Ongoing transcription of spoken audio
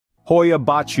Hoia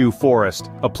Baciu Forest,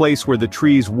 a place where the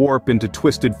trees warp into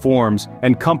twisted forms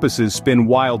and compasses spin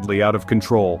wildly out of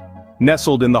control.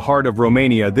 Nestled in the heart of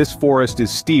Romania, this forest is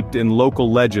steeped in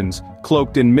local legends,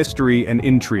 cloaked in mystery and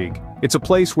intrigue. It's a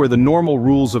place where the normal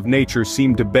rules of nature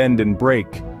seem to bend and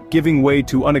break, giving way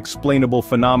to unexplainable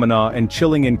phenomena and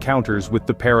chilling encounters with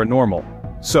the paranormal.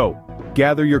 So,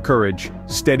 gather your courage,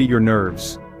 steady your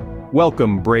nerves.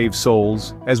 Welcome, brave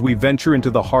souls, as we venture into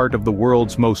the heart of the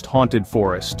world's most haunted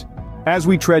forest. As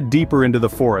we tread deeper into the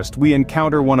forest, we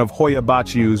encounter one of Hoia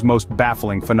Baciu's most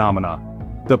baffling phenomena: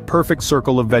 the perfect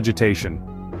circle of vegetation.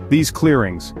 These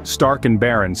clearings, stark and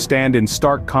barren, stand in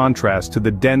stark contrast to the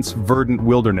dense, verdant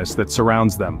wilderness that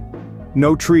surrounds them.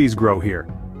 No trees grow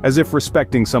here, as if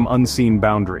respecting some unseen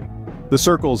boundary. The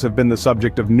circles have been the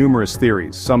subject of numerous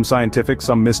theories, some scientific,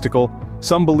 some mystical.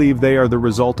 Some believe they are the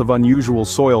result of unusual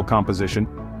soil composition,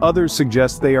 others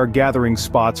suggest they are gathering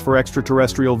spots for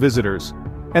extraterrestrial visitors.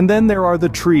 And then there are the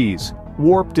trees,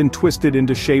 warped and twisted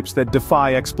into shapes that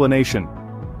defy explanation.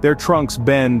 Their trunks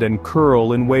bend and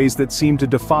curl in ways that seem to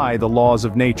defy the laws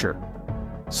of nature.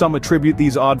 Some attribute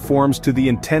these odd forms to the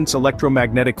intense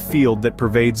electromagnetic field that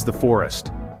pervades the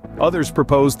forest. Others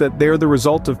propose that they're the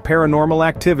result of paranormal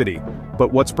activity,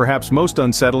 but what's perhaps most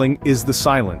unsettling is the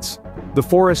silence. The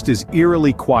forest is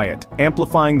eerily quiet,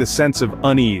 amplifying the sense of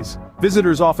unease.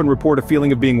 Visitors often report a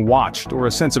feeling of being watched or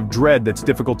a sense of dread that's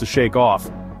difficult to shake off.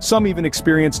 Some even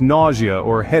experience nausea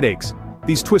or headaches.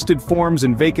 These twisted forms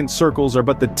and vacant circles are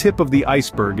but the tip of the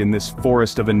iceberg in this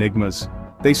forest of enigmas.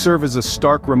 They serve as a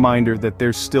stark reminder that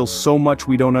there's still so much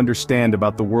we don't understand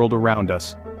about the world around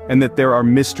us, and that there are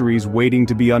mysteries waiting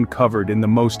to be uncovered in the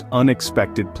most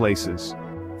unexpected places.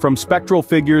 From spectral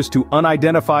figures to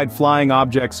unidentified flying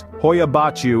objects, Hoia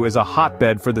Baciu is a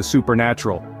hotbed for the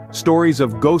supernatural. Stories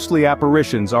of ghostly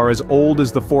apparitions are as old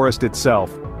as the forest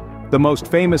itself. The most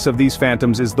famous of these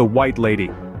phantoms is the White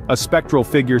Lady, a spectral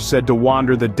figure said to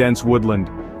wander the dense woodland,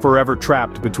 forever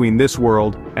trapped between this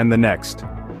world and the next.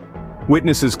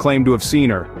 Witnesses claim to have seen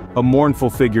her, a mournful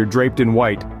figure draped in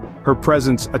white, her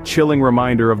presence a chilling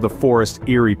reminder of the forest's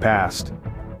eerie past.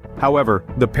 However,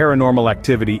 the paranormal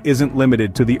activity isn't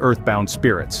limited to the earthbound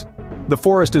spirits. The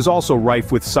forest is also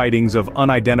rife with sightings of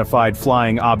unidentified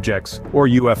flying objects, or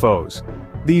UFOs.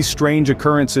 These strange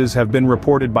occurrences have been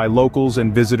reported by locals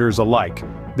and visitors alike,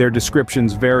 their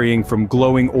descriptions varying from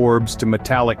glowing orbs to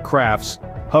metallic crafts,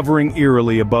 hovering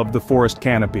eerily above the forest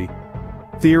canopy.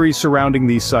 Theories surrounding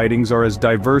these sightings are as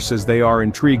diverse as they are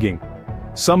intriguing.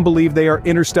 Some believe they are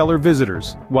interstellar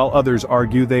visitors, while others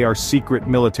argue they are secret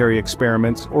military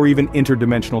experiments or even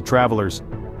interdimensional travelers.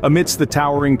 Amidst the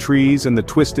towering trees and the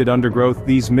twisted undergrowth,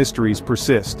 these mysteries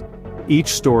persist. Each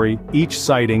story, each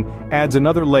sighting, adds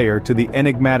another layer to the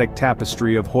enigmatic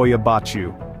tapestry of Hoia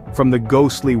Baciu. From the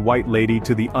ghostly White Lady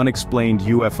to the unexplained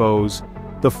UFOs,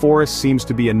 the forest seems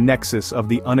to be a nexus of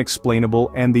the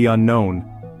unexplainable and the unknown.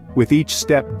 With each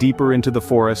step deeper into the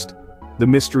forest, the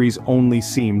mysteries only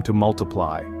seem to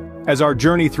multiply. As our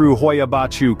journey through Hoia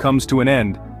Baciu comes to an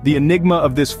end, the enigma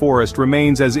of this forest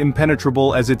remains as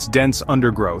impenetrable as its dense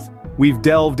undergrowth. We've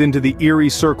delved into the eerie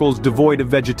circles devoid of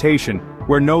vegetation,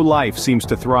 where no life seems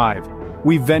to thrive.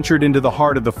 We've ventured into the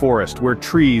heart of the forest, where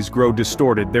trees grow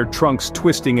distorted, their trunks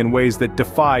twisting in ways that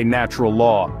defy natural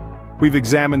law. We've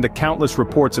examined the countless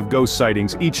reports of ghost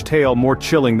sightings, each tale more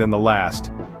chilling than the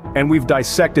last. And we've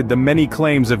dissected the many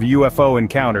claims of UFO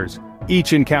encounters,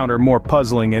 each encounter more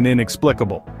puzzling and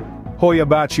inexplicable. Hoia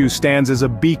Baciu stands as a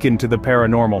beacon to the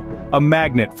paranormal, a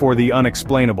magnet for the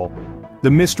unexplainable.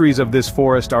 The mysteries of this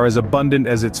forest are as abundant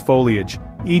as its foliage,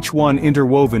 each one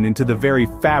interwoven into the very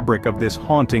fabric of this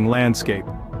haunting landscape.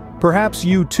 Perhaps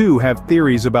you too have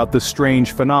theories about the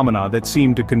strange phenomena that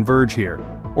seem to converge here.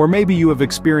 Or maybe you have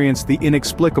experienced the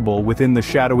inexplicable within the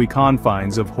shadowy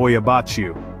confines of Hoia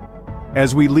Baciu.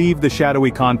 As we leave the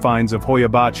shadowy confines of Hoia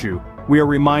Baciu, we are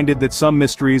reminded that some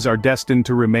mysteries are destined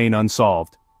to remain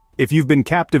unsolved. If you've been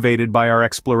captivated by our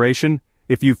exploration,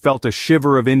 if you've felt a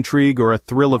shiver of intrigue or a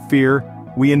thrill of fear,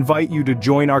 we invite you to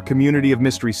join our community of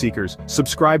mystery seekers.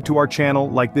 Subscribe to our channel,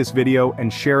 like this video,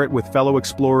 and share it with fellow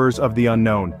explorers of the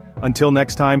unknown. Until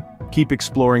next time, keep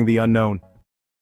exploring the unknown.